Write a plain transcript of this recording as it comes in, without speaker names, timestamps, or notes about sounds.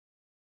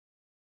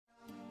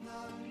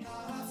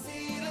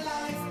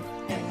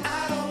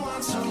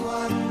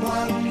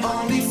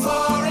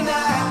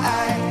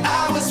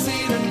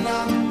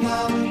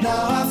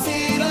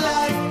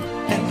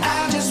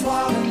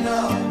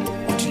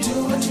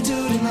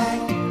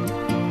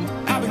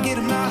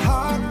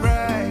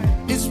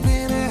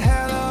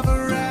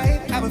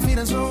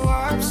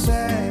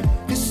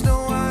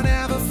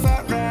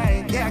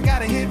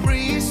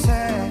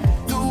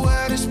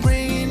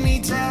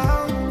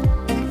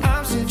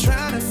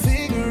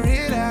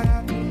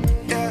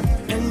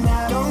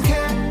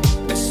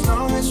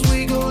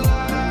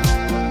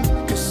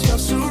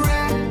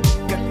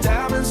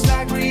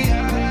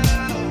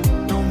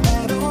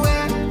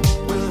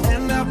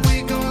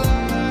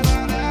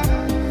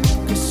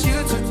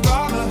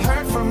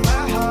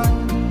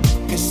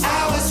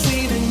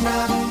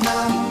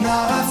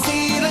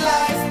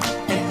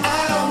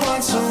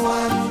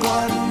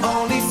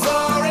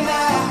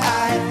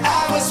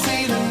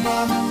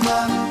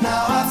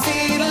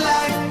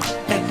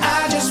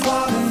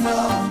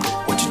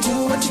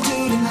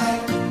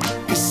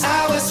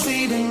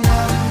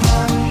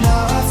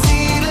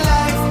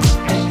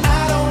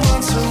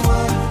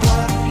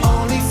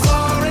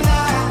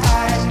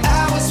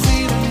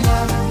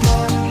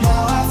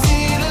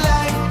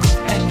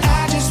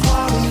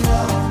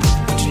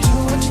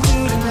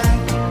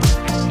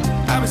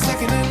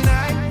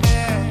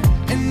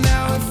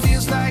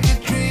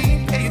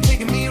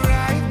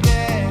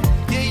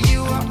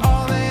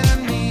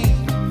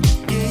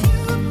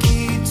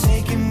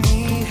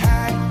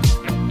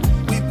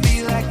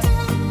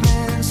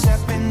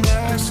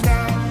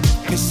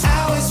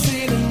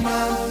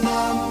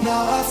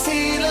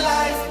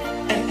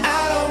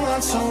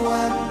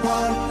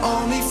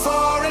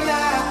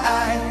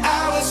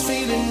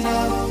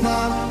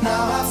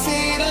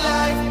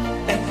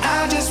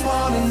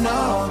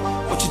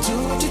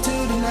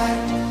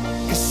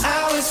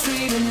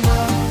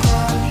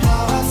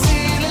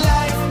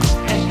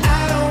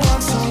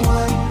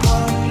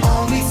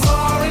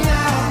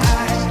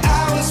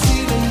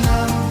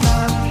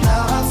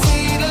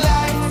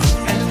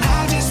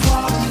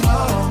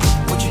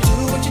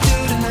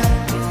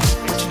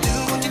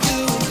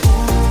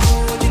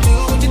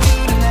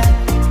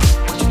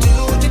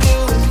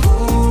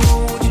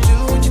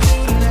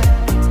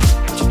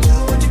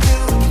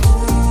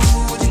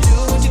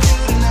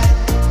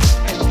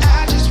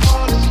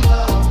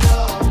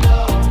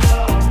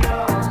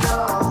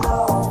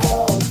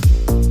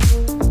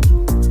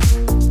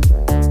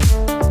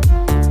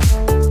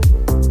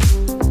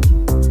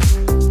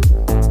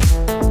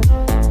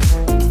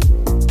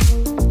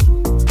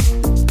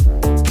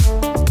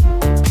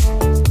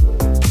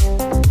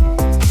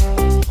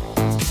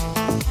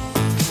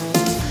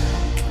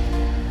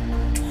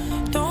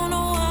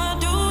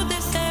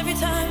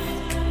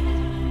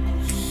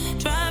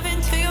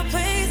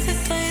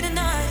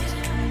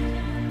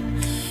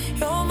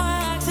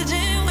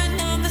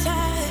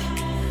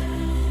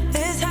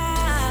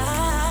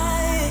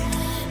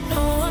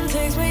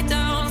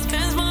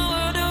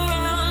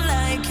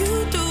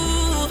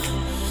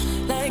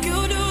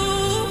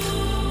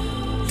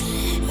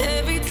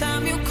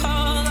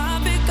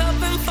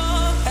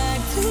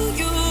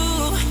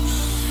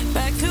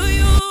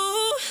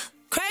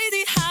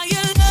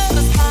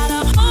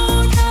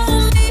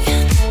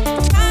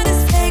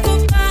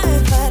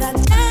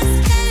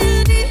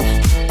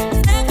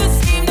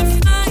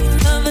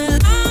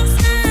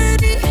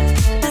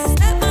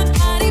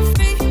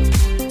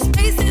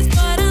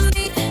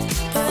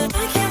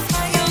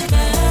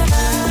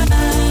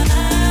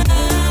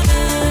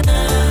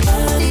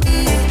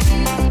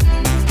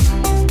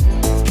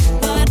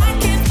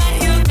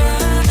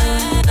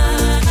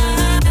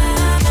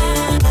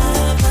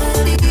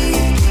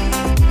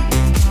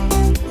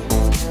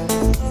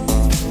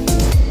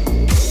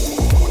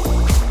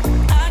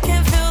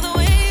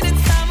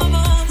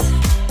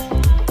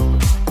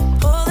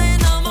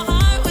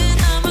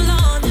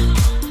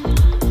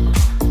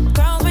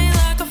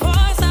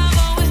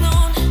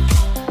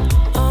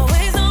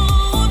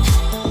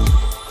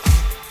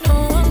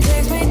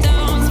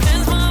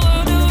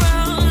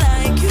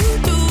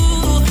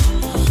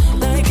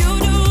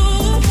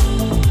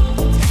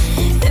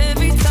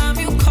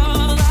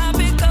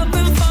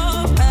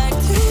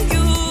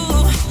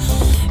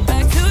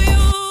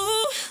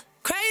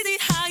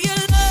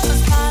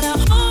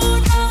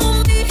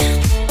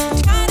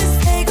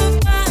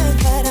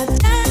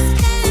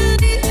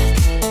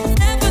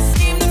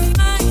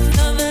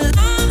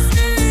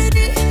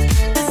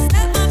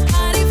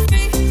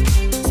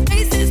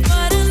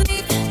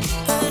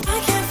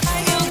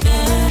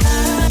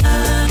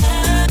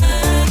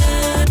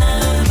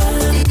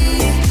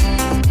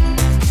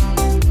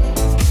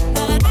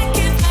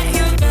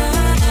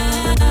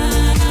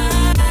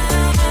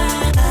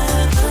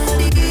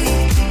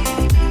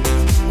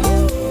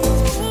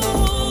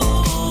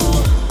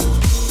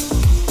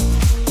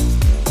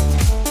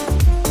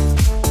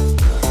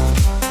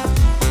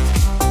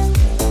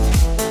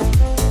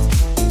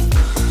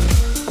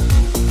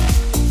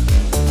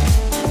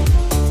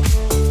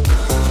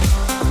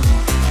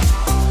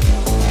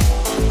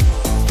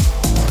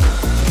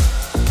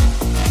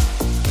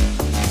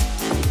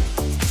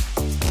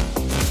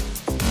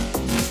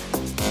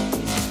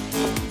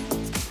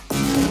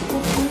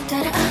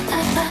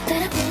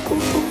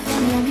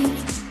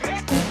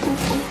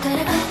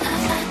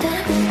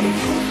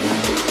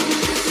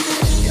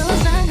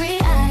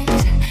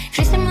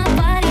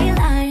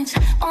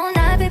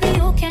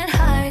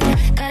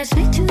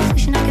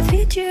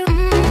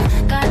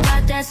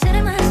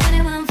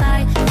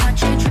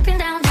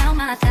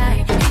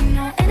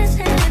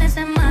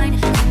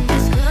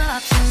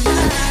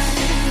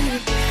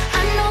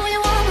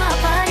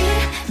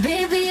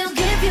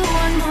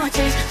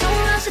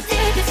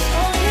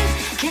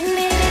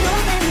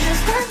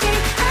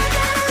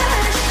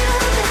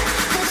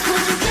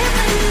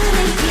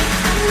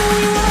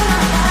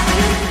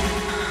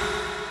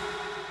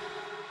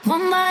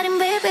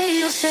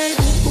say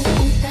ooh ooh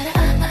ooh da da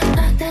ah ah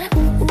ah da da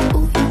ooh ooh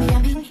ooh yummy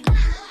yummy.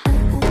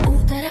 Ooh ooh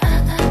ooh da da ah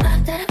ah ah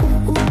da da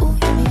ooh ooh ooh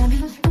yummy yummy.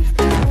 Ooh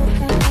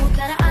ooh ooh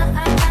da da ah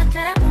ah ah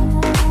da da ooh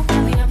ooh ooh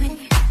yummy yummy.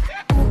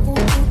 Ooh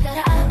ooh ooh da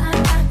da ah ah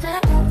ah da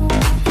da ooh ooh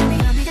ooh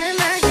yummy yummy.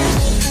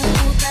 Emergency.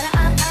 Ooh ooh da da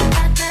ah ah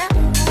ah da da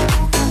ooh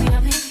ooh ooh yummy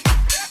yummy.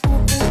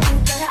 Ooh ooh ooh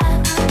da da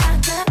ah ah ah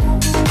da da ooh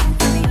ooh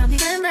ooh yummy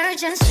yummy.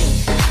 Emergency.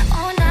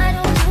 All night,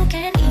 all you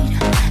can eat.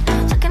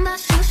 I'm talking about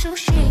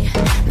sushi.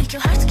 Make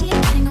your heart keep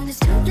beating on this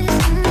tubeless.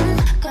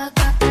 Got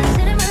that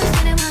cinnamon,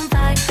 cinnamon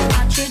vibe.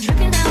 Watch it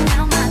dripping down,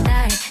 down my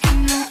thigh.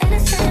 Ain't no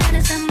innocent,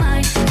 innocent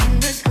mind in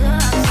this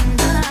club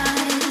tonight.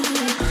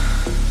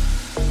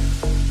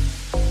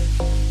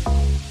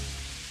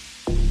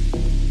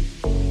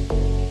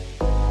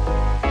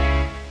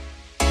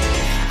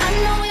 I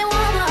know you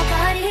want my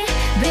body,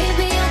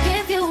 baby. I'll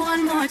give you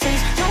one more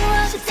taste. Don't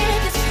rush to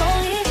take it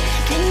slowly.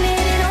 Can't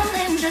need it all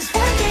in just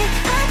one day.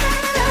 I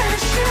got a lot of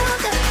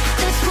sugar.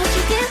 That's what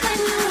you get when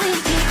you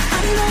eat it. I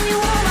know you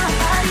want my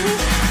body,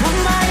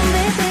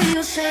 baby.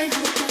 You say.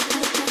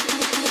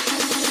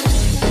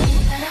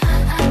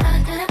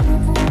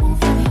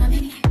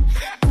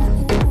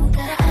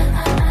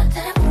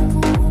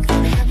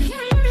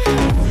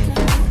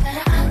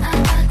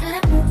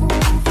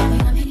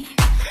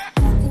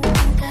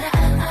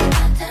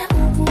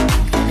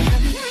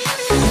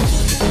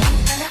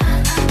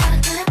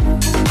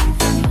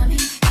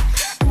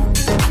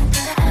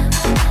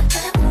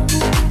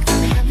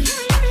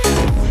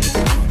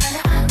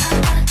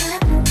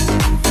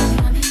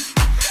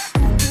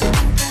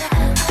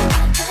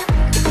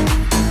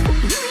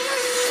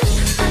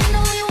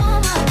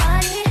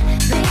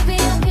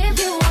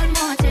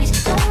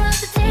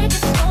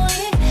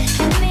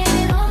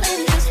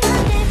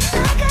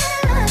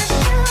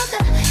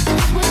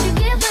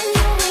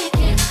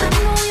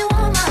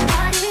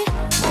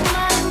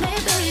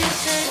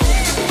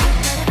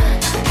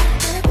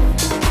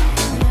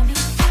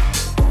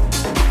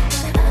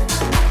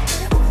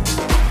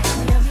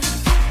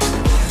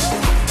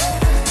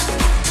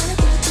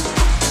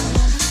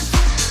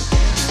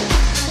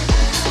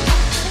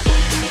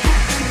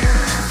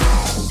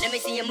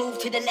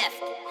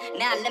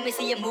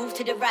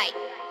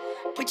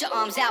 Put your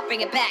arms out,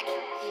 bring it back.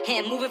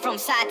 Hand moving from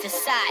side to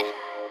side.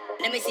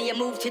 Let me see you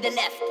move to the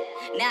left.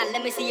 Now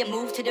let me see you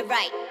move to the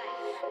right.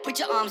 Put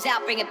your arms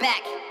out, bring it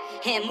back.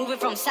 Hand moving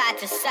from side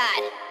to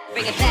side.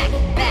 Bring it back,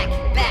 back,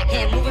 back.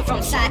 Hand moving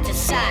from side to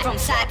side. From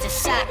side to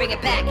side. Bring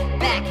it back,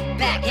 back,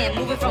 back. Hand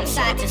moving from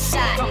side to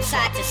side. From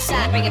side to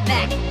side. Bring it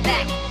back,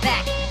 back,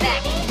 back,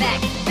 back,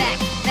 back, back,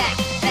 back,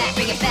 back.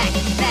 Bring it back,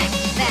 back,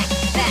 back,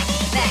 back,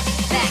 back,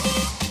 back.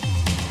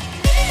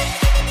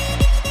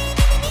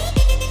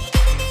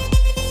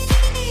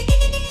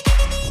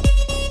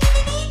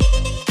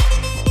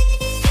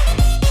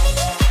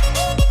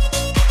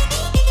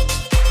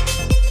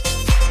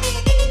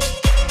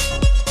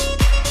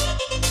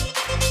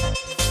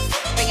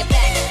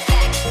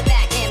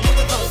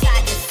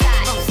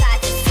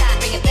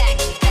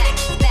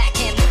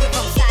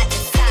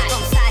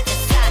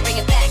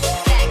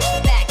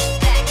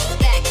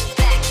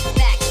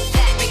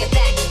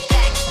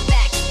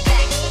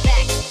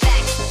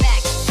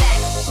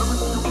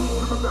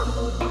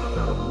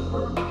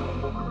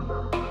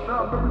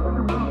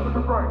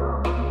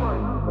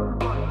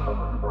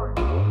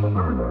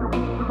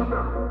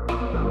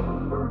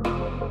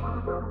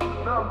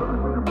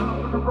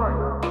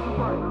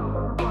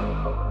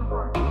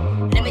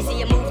 Let me see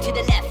you move to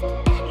the left.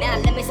 Now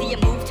let me see you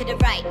move to the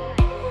right.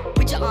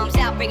 Put your arms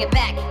out, bring it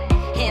back.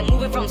 Hand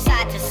moving from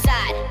side to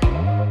side.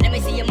 Let me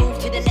see you move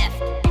to the left.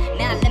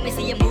 Now let me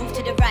see you move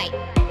to the right.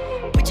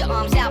 Put your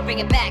arms out, bring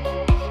it back.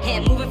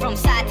 Hand moving from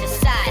side to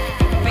side.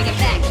 Bring it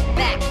back,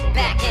 back,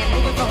 back. Hand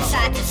moving from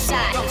side to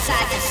side. From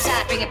side to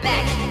side. Bring it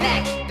back,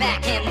 back,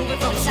 back. Hand moving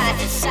from side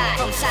to side.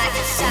 From side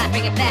to side.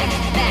 Bring it back,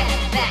 back,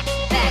 back,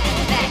 back,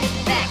 back,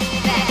 back,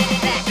 back,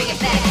 back. Bring it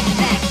back,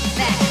 back,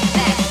 back,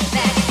 back,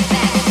 back,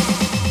 back.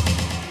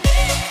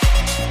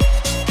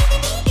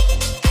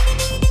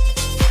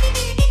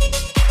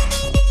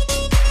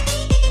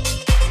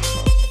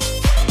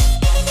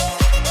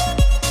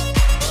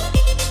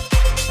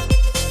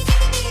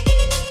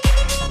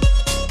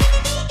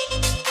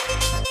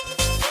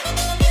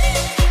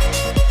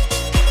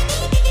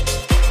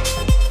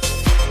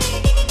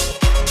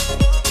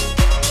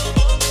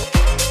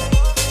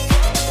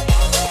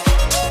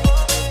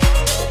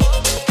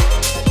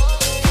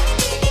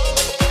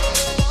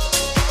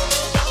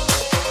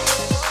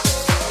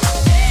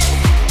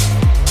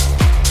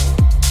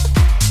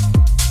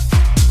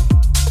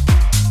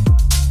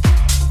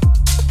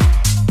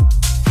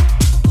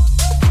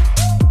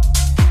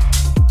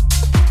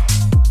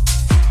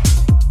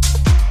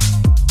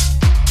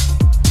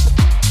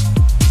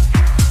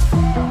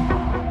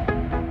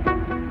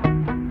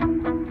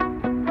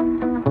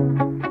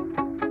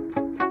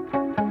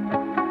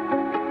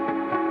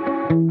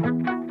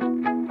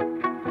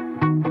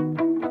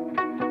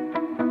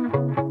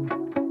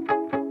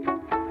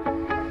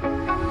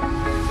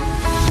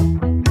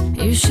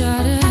 You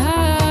shout it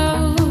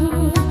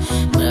out,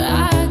 but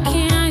I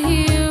can't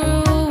hear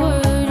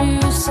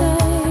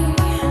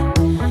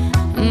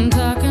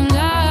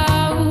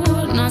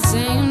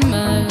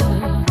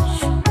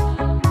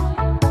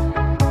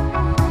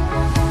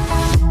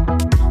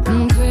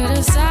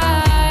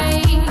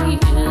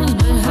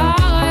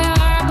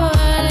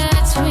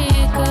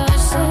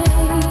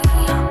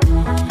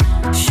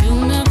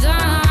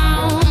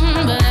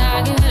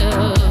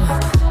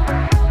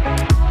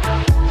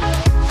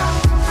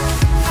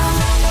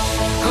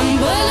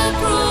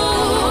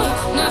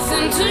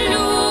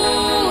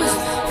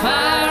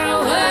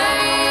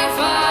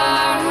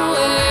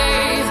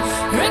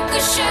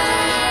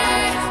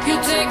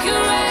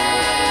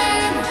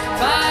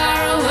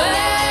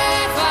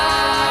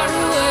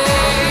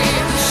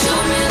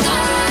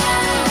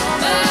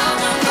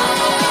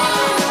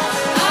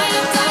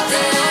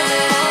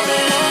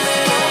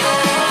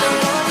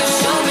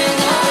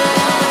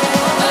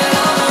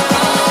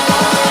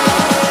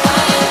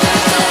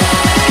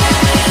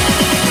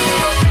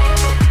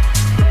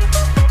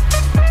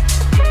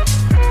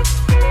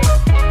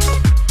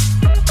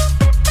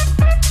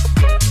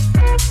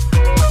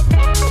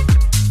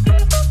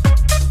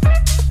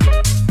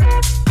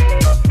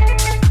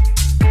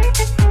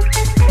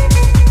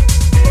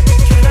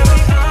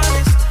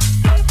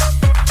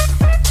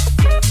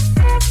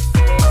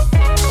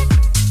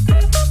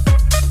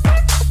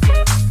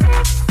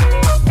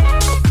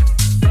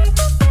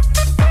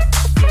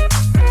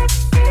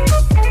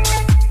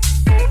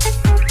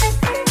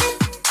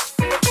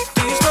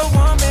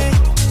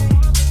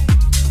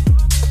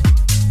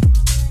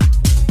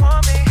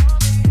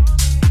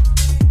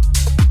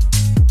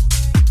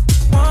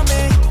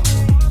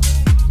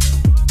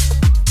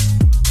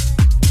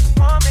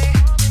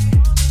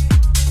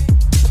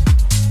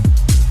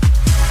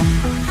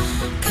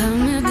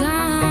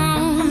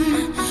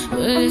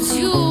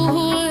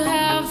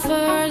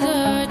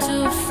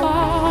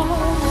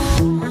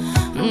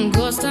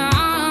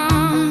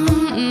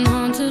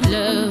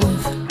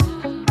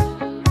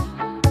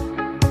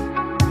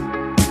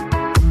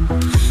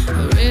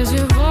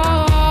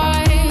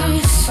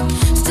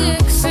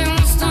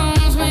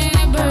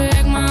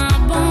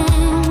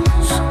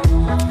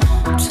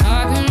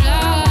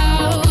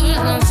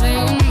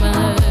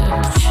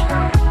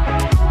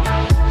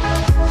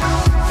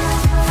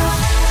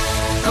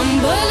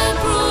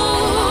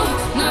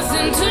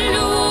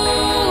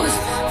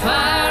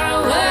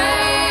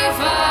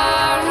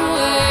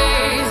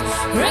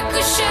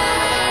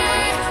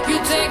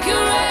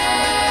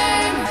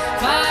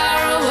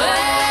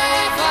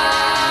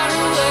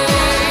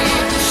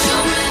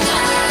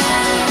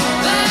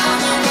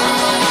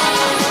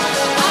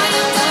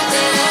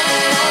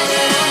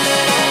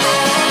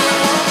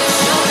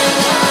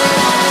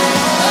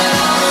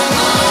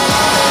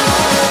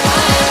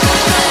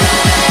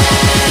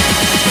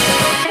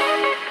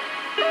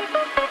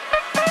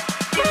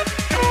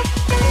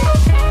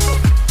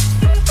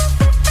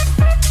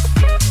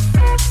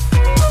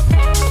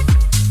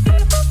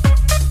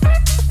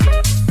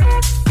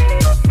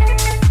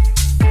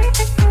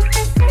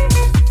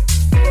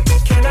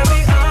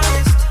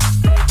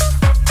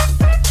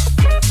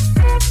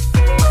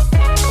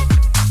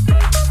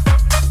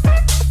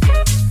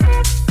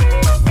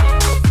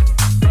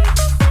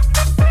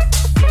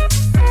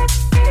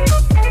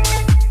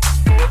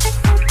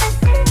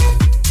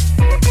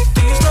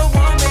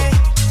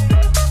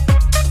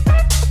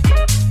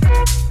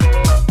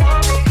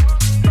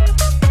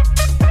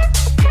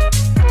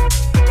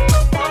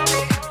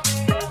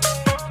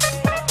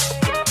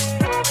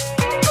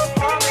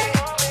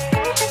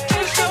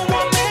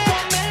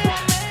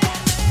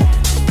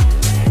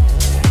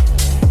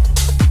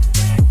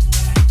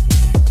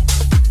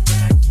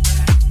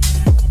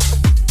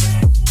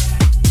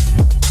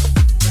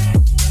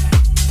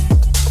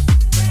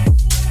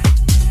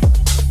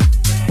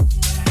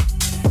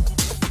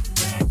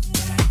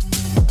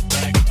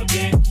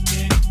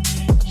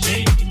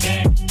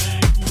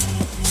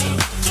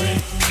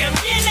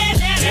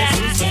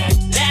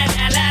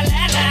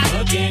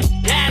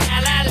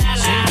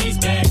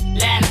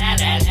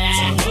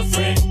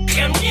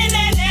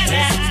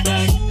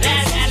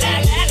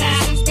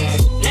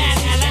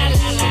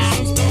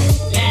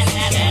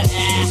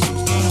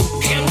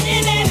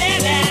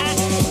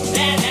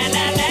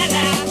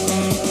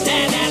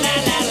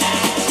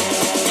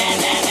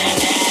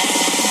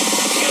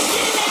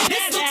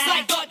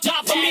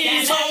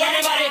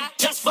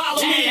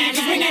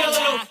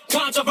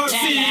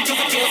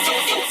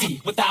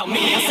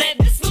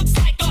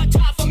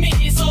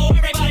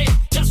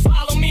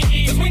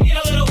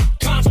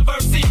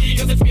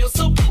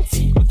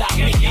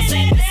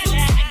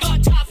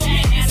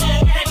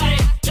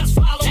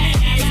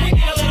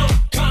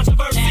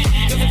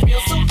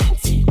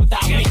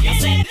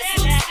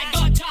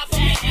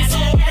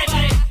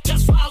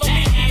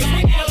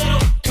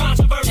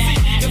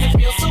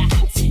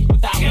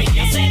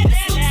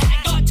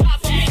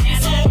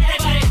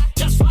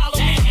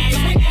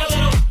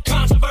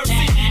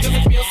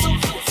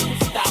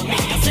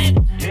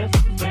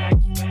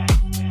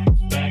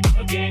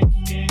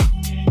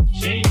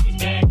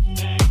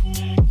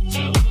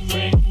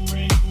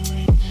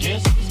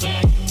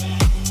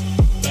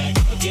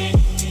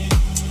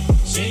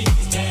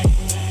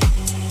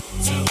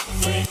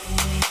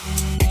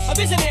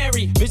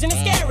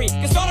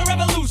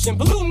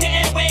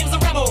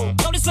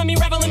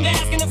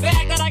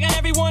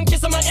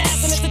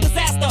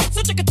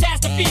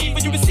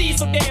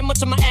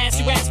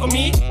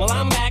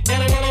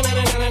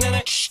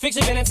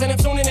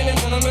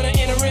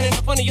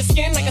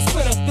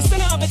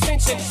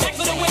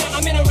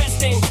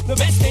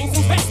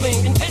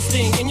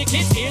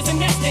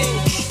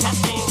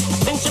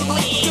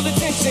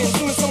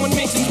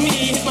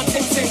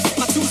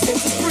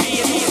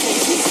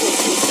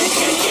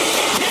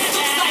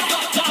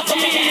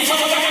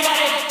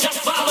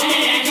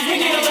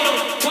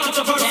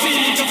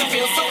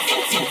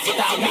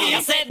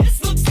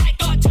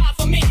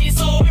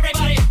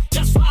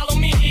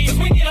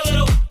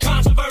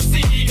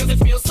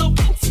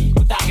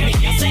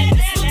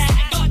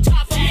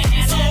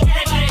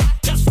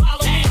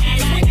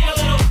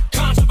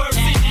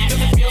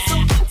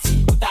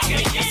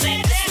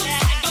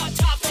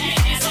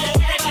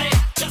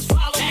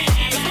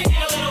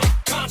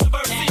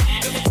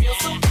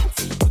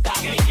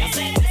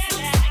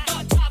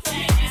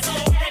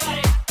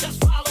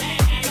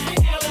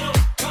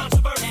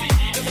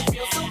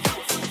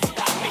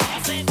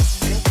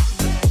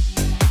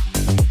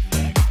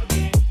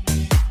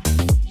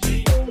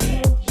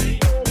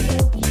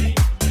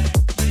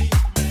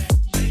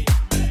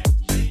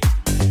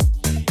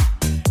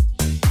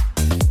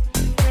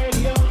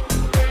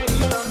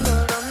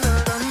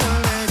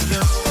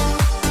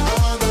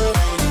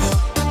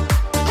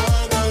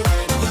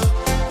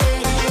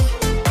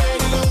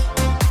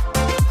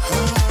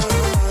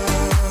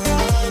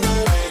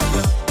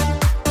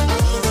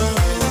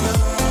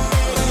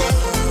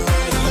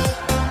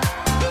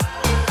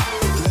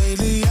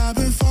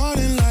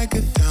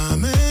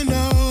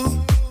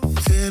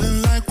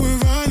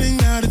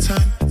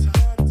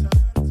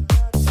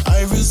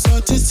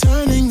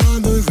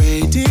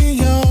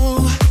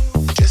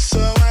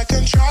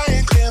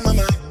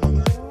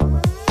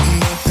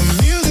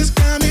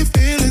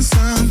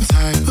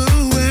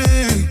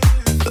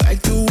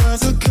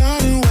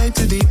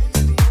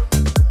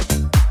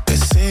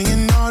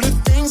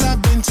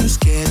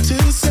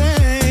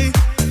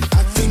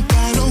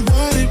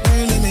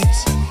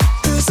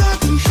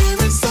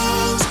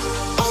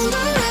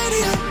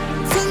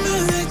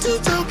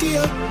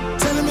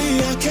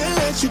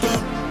let you go.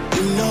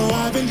 You know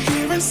I've been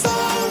hearing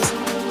songs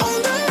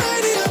on the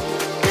radio,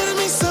 getting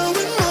me so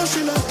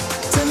emotional,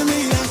 telling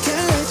me I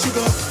can't let you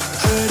go.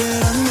 Heard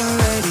it on the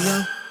radio,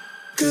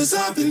 'cause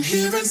I've been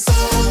hearing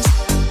songs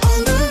on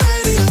the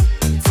radio,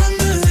 from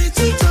LA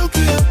to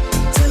Tokyo,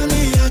 telling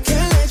me I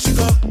can't let you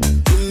go.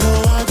 You know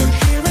I've been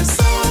hearing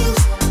songs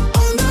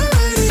on the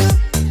radio,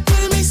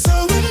 getting me so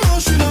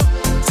emotional,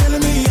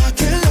 telling me I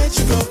can't let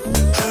you go.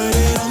 Heard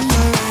it on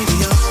the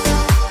radio,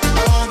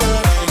 on the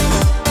radio,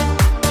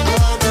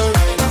 on the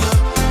radio,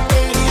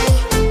 radio, radio.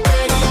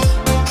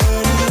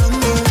 Heard it on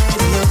the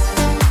radio,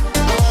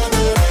 on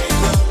the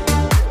radio,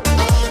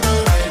 on the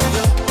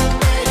radio,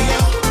 radio,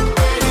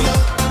 radio.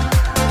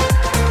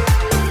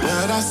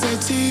 What I said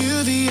to you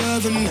the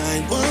other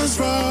night was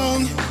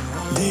wrong.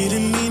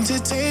 Didn't mean to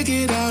take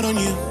it out on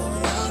you.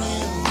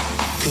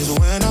 'Cause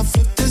when I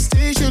flip the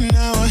station,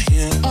 now I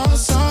hear our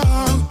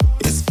song.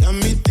 It's got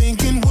me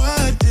thinking,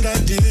 what did I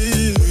do?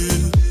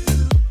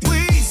 We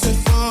said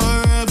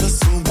forever,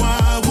 so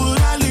why would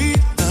I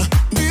leave? The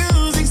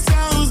music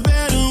sounds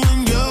better when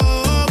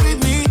you're with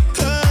me.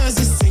 'Cause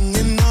you're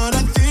singing all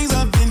the things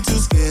I've been too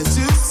scared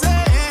to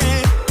say.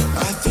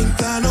 I think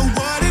I know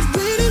what it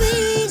really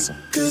means,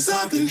 'cause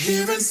I've been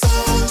hearing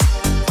songs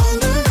on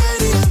the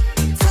radio,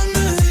 from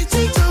LA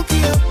to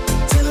Tokyo,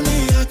 telling me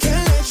I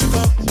can't let you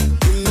go.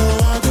 You know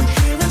I've been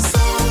hearing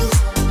songs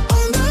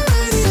on the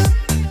radio,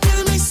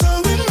 getting me so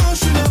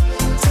emotional,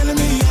 telling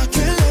me I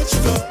can't let you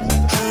go.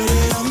 Heard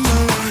it on the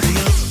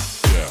radio,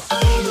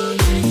 on the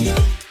radio,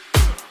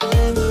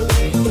 on the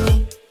radio,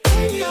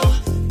 radio,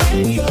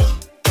 radio.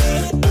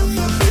 Heard it on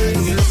the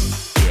radio,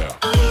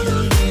 on the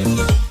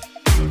radio,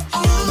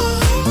 on the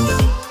radio.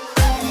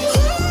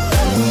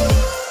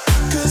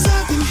 'Cause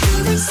I've been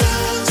hearing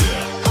songs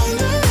on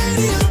the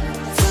radio,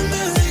 from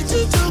LA to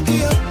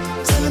Tokyo,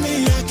 telling me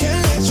I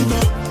can't let you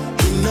go.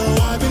 You know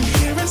I've been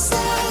hearing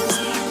songs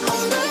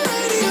on the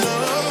radio,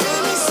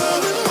 getting me so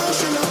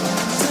emotional,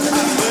 telling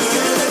me I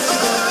can't let you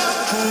go.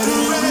 Heard it on the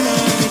radio, on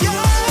the radio, on the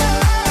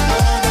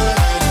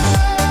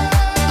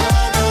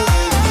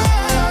radio,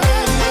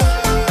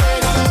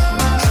 radio, radio.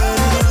 Heard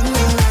it on the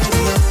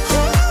radio,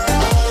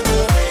 on the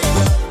radio, on the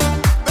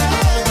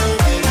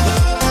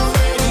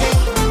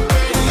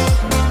radio, radio, radio. Heard it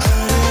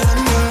on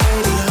the radio,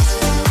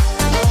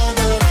 on the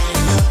radio, on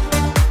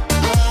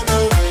the radio,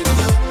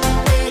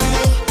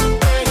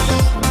 radio, radio.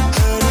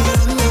 Heard it on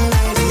the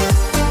radio,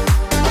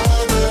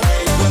 on the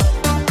radio,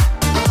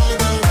 on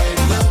the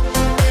radio, radio,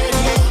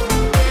 radio.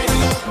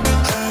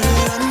 Heard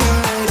it on the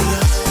radio.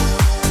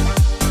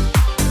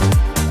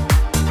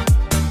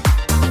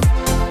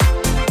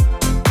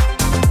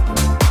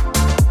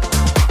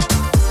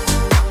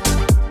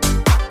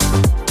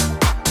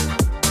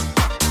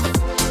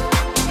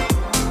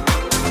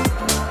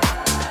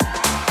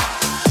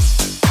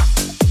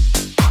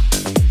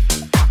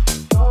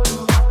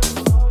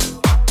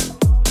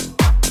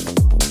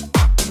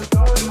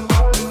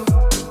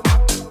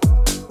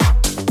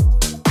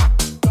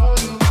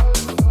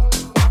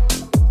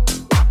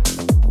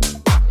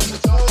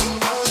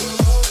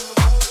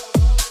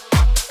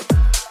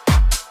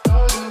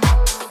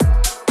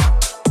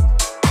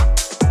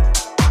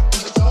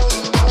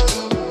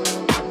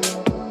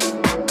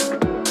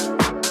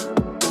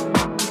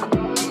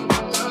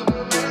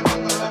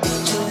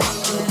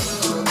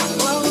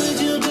 What would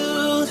you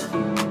do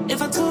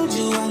if I told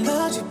you I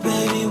loved you,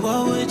 baby?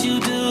 What would you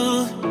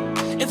do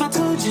if I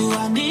told you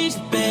I need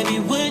you, baby?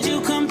 Would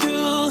you come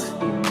through?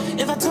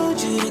 If I told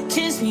you to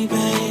kiss me,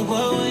 baby,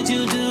 what would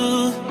you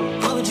do?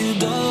 What would you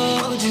do?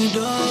 What would you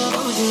do?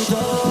 What would you do?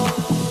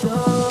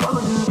 What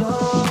would you do?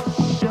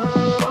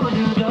 What would you do? What would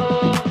you do?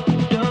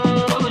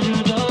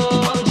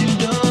 What would you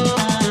do?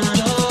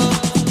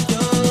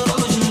 What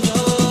would you do?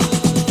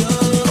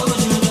 What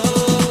would you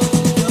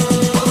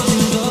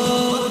do?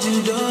 What would you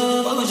do?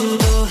 What would you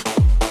do?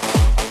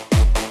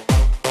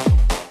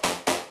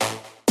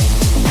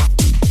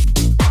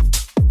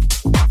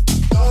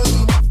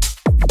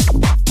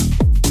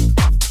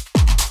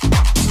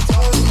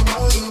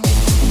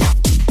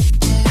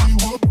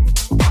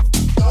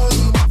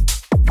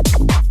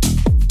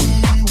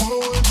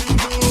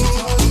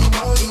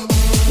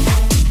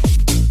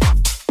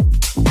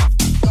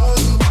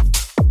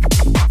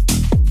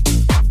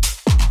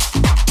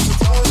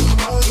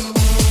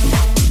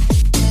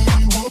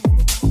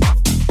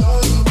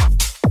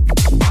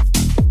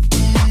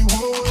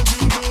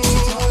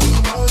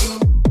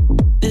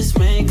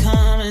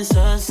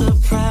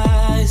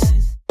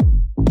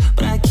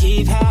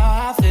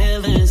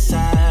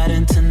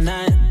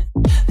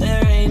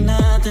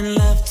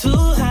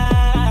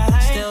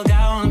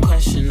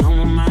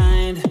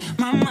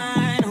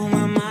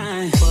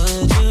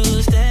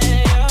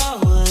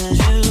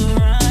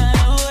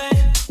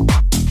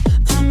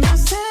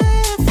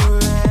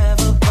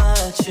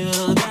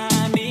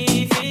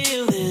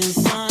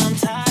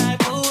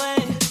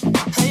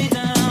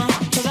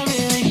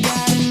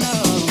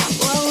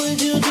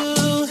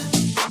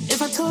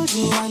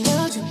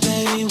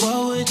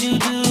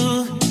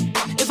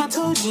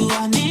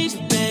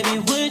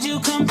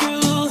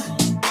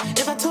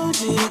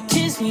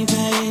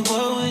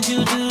 What would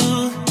you do?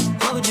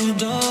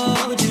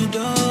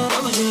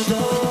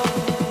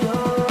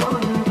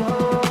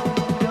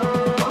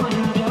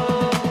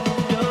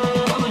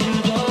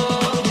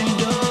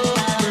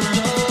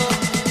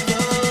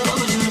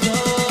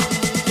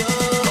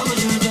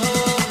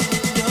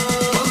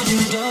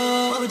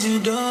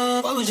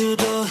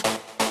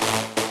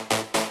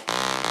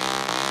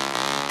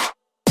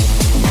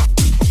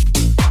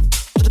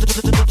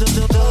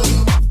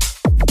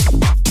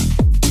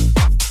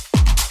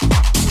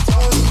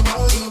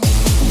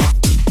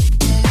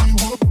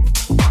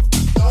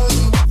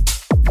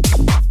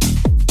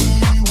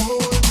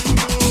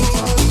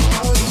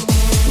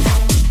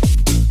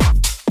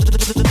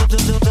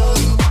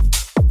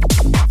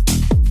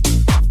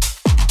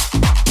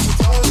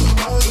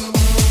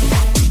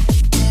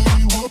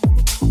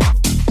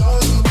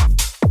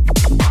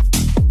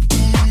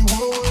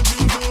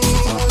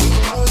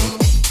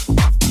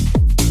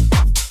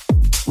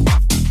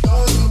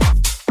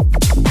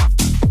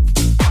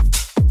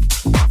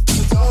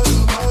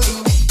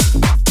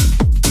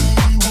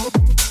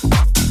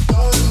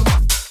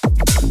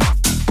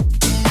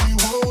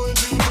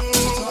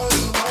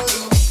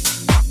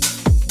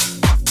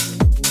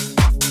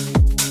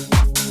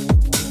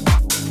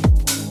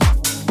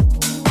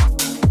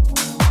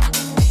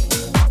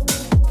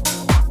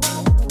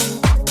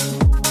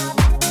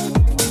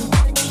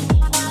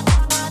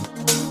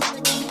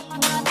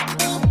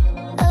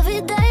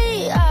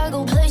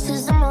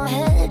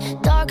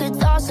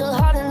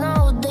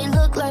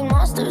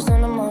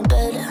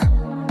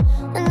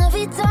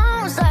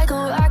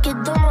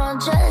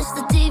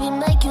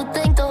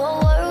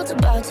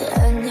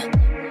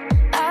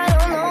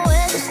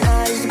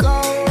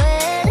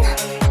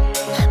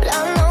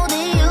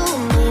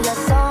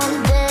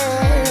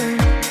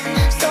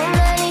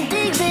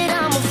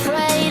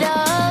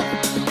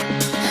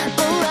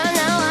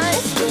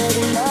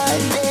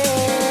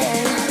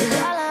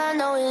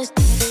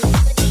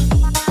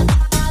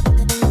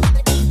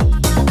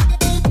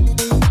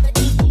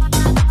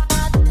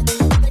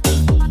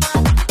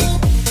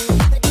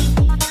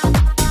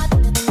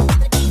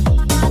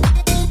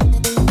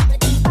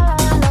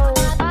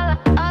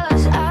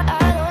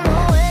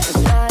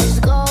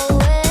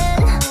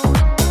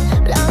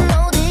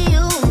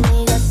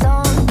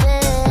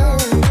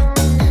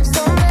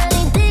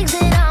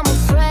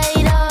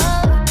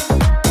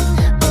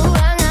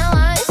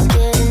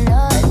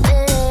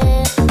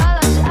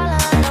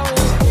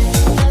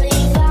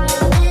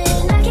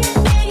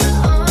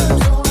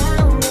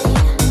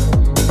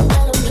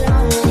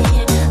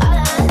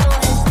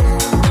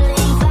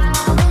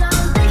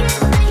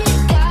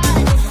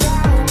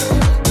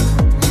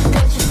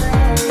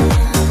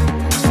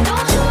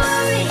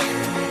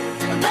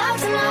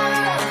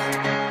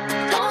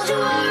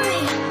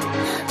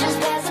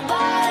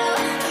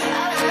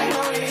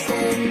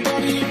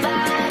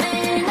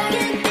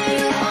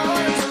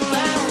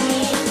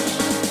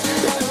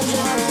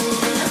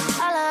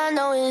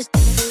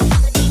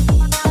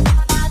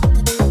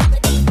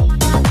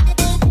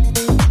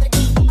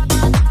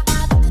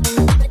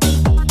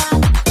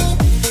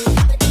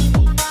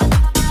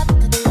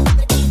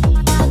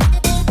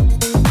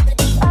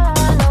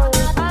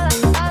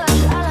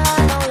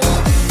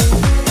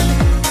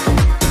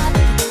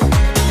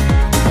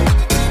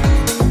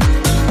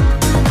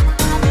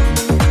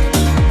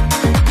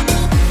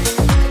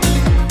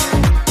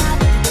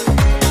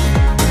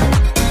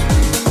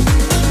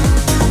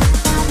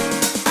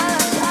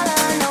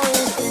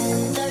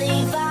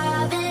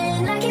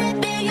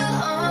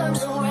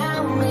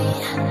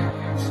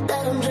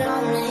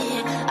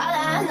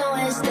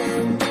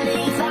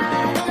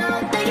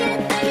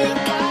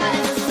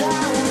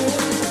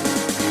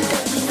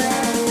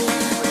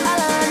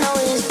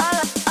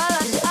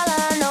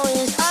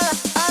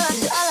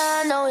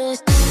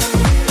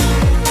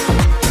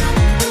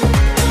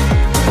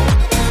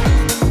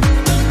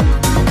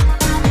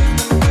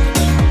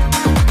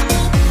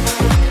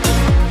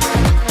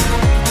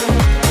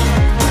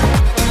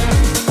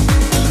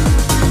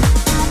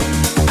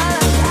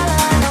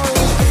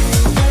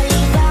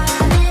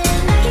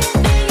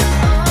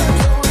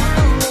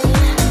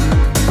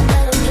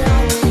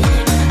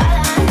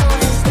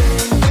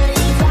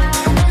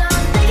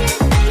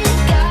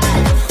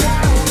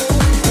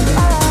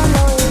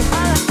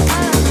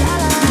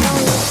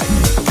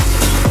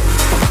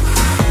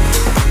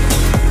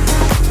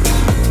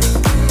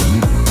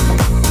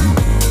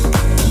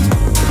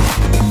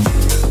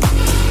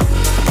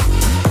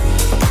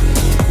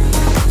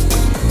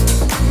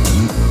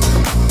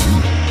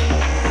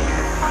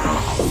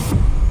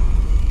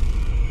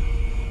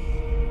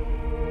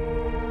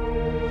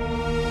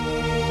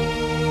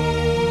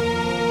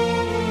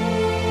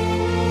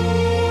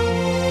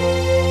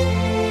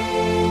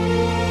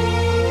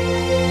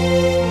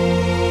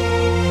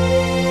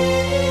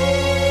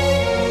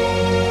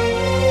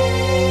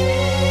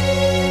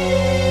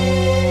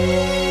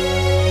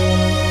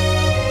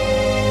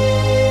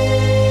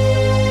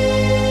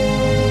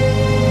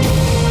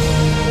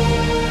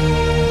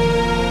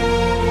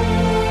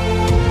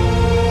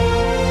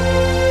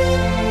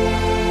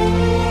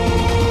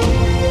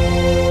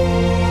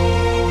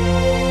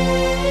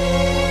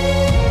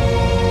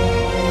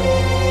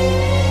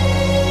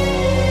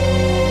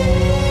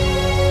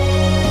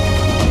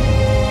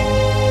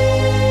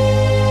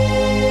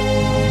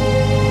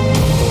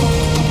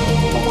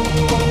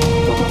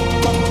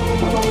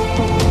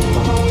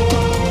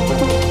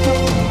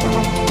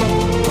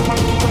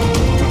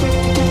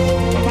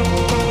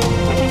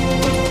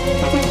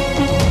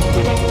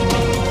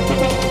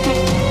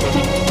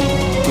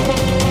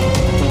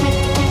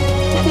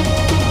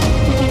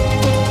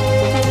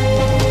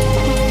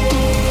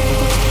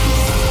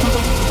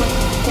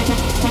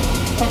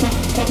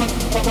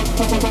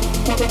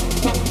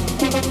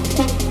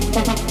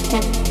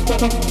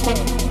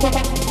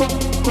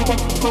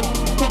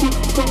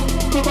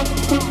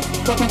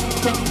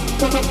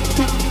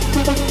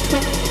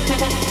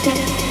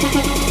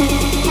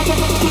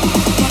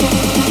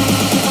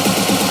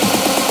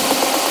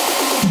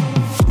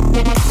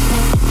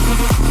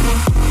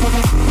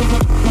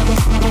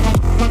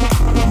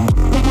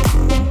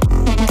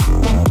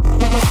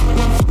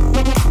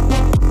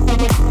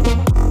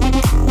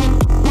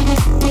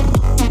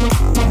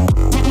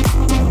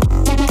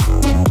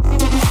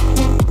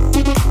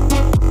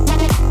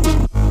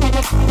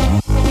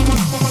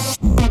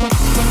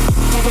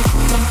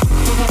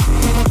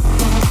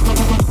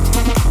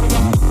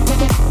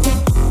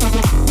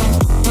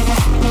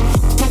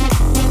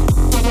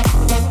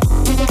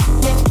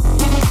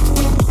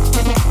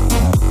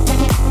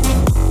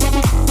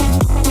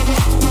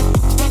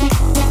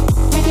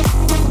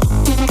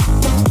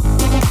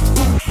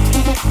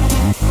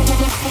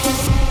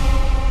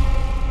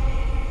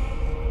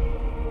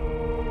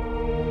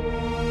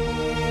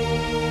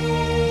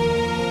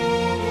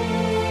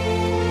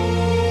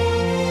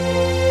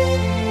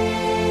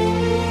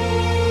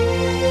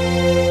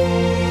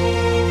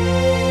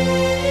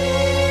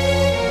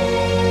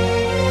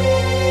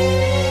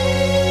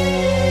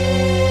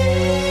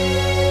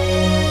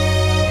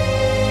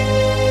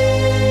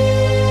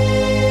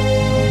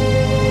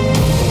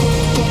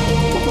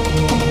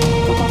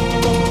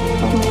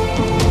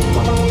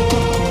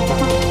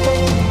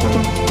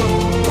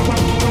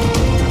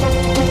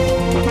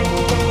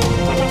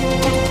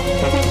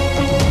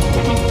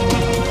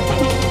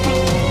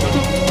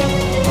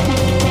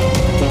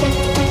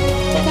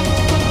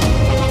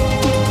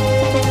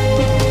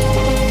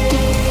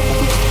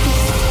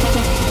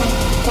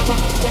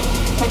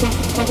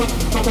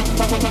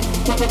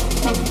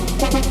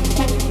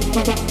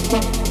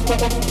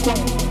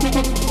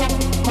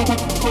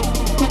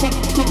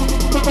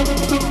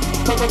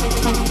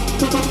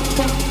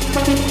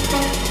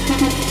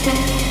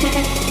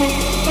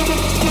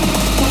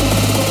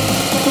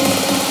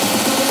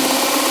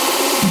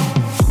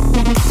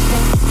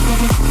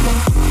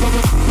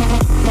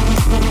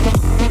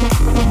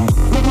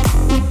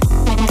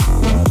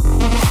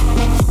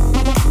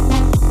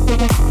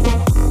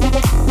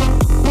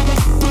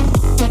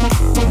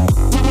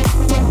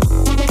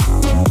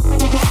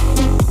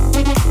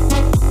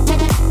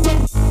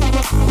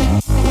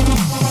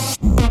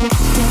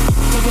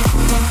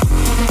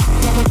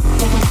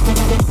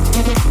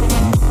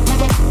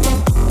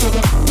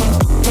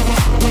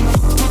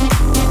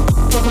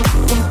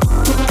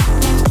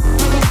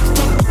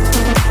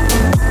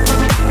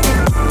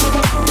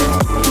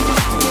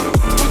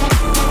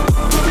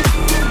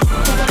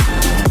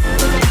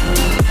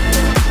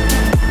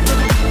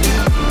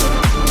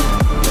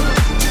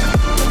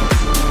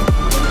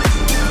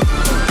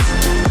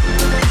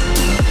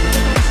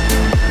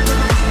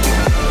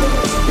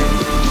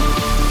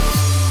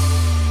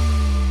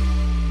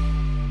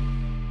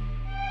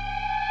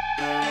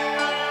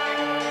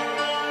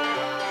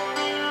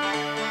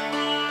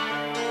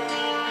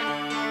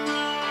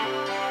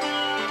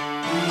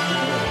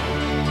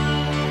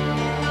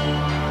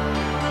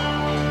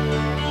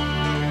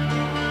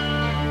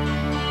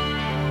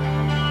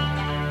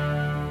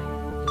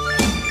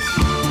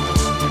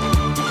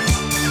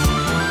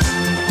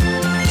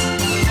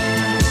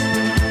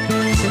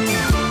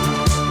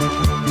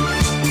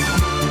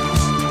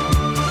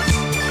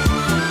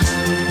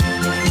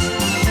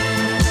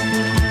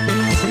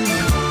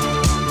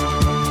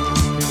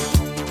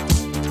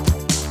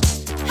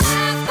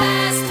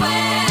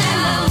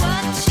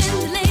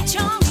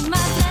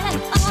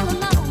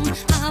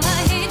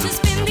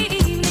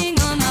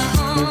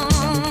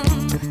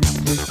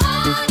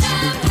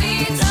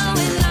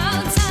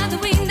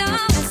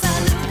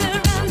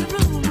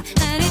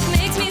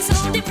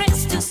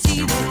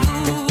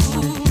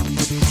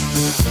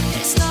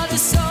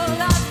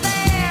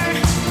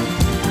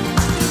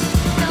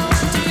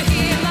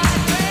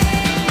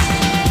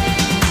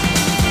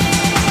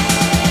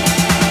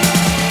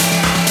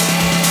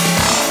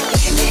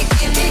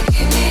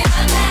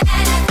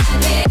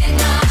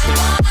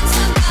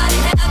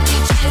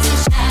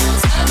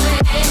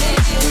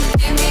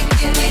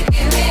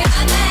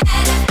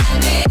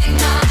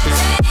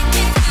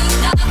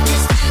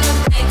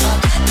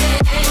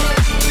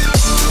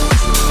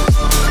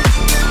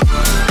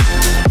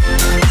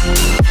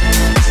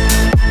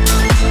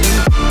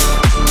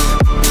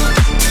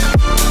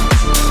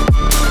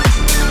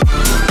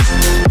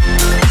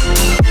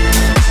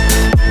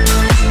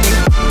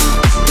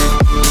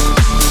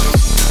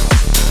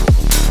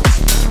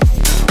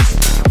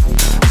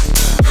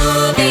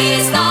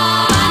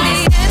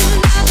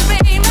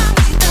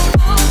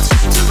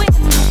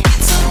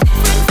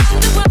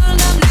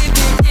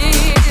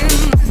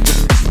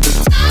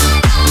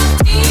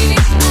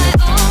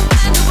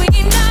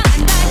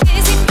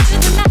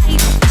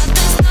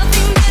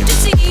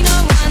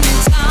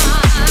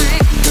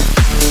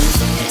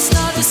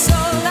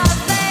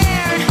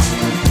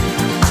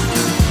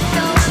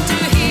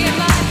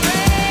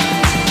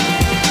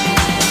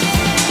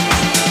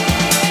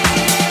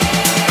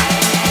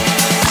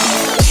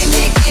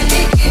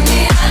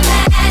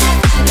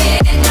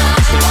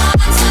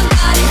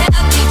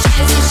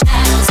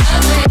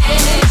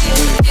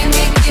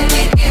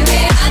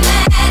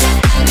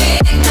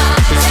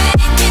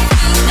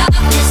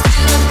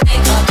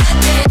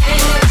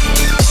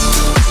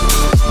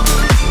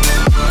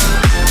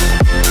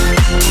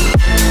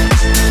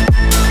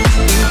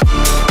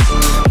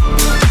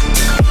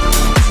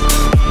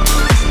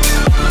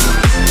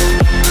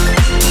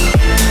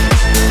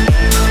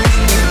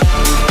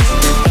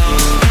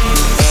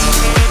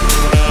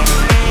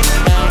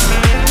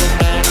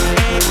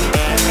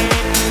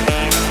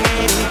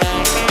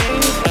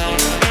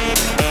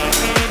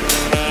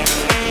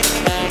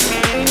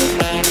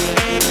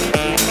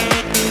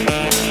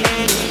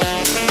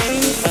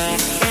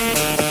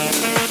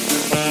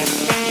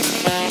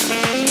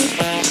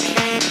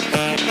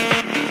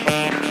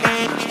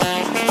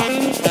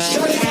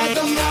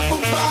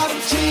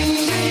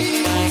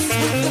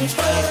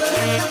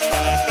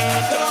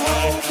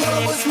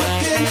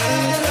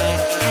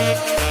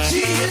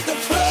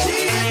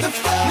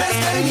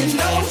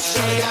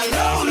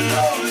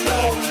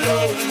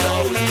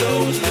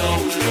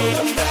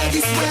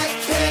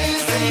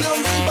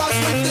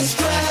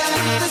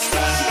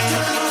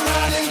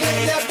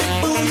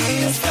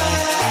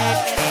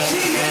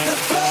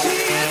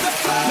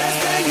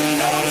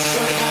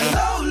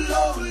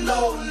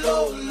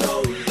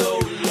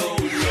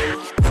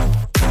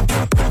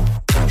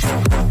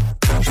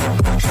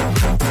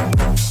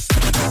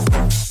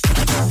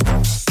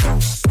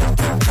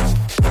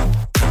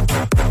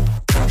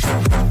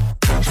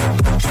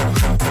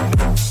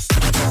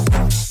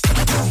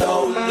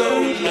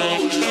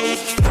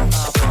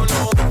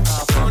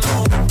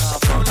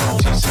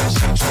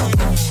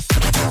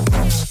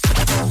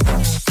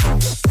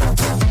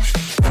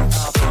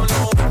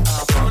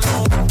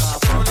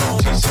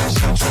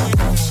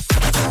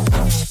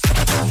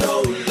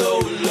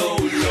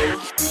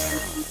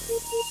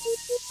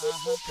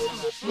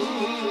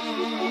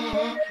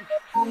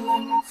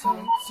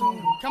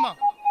 Come on.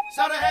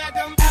 Shoulda had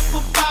them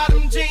apple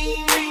bottom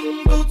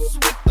jean boots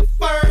with the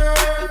fur.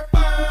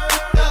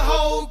 The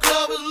whole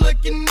club was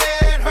looking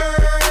at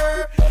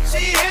her.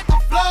 She hit the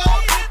floor.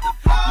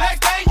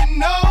 Next thing you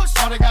know,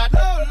 shoulda got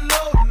low.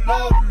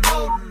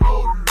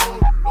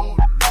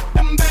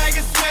 Them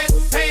baggy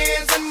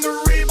sweatpants and the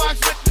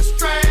Reeboks with the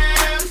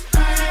straps.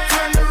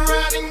 Turned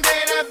around and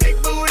gave that big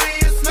booty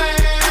a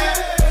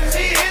smash.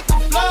 She hit the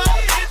floor.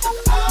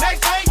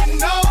 Next thing you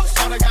know,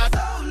 shoulda got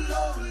low.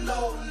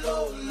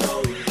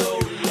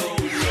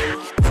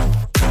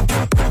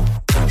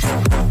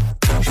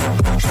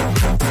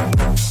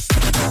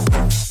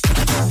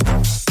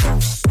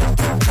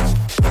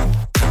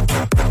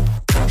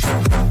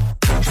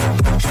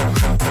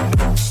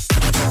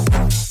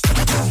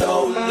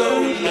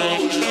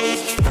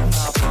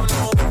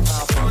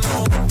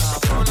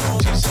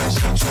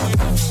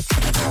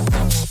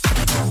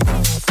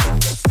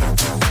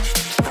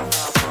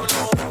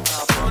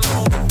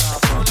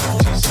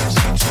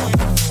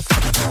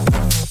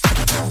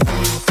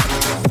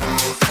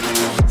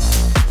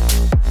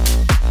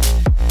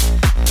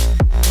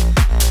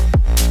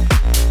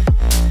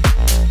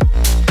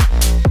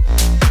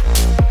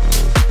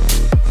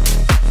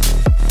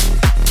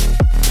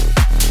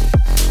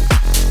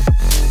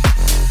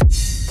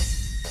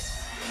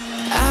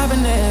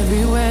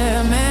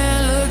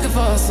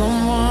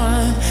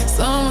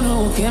 Someone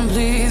who can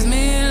please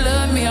me,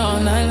 love me all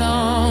night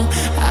long.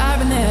 I've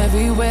been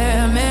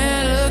everywhere,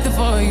 man, looking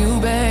for you,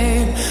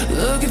 babe.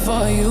 Looking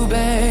for you,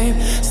 babe.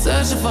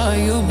 Searching for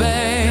you,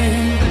 babe.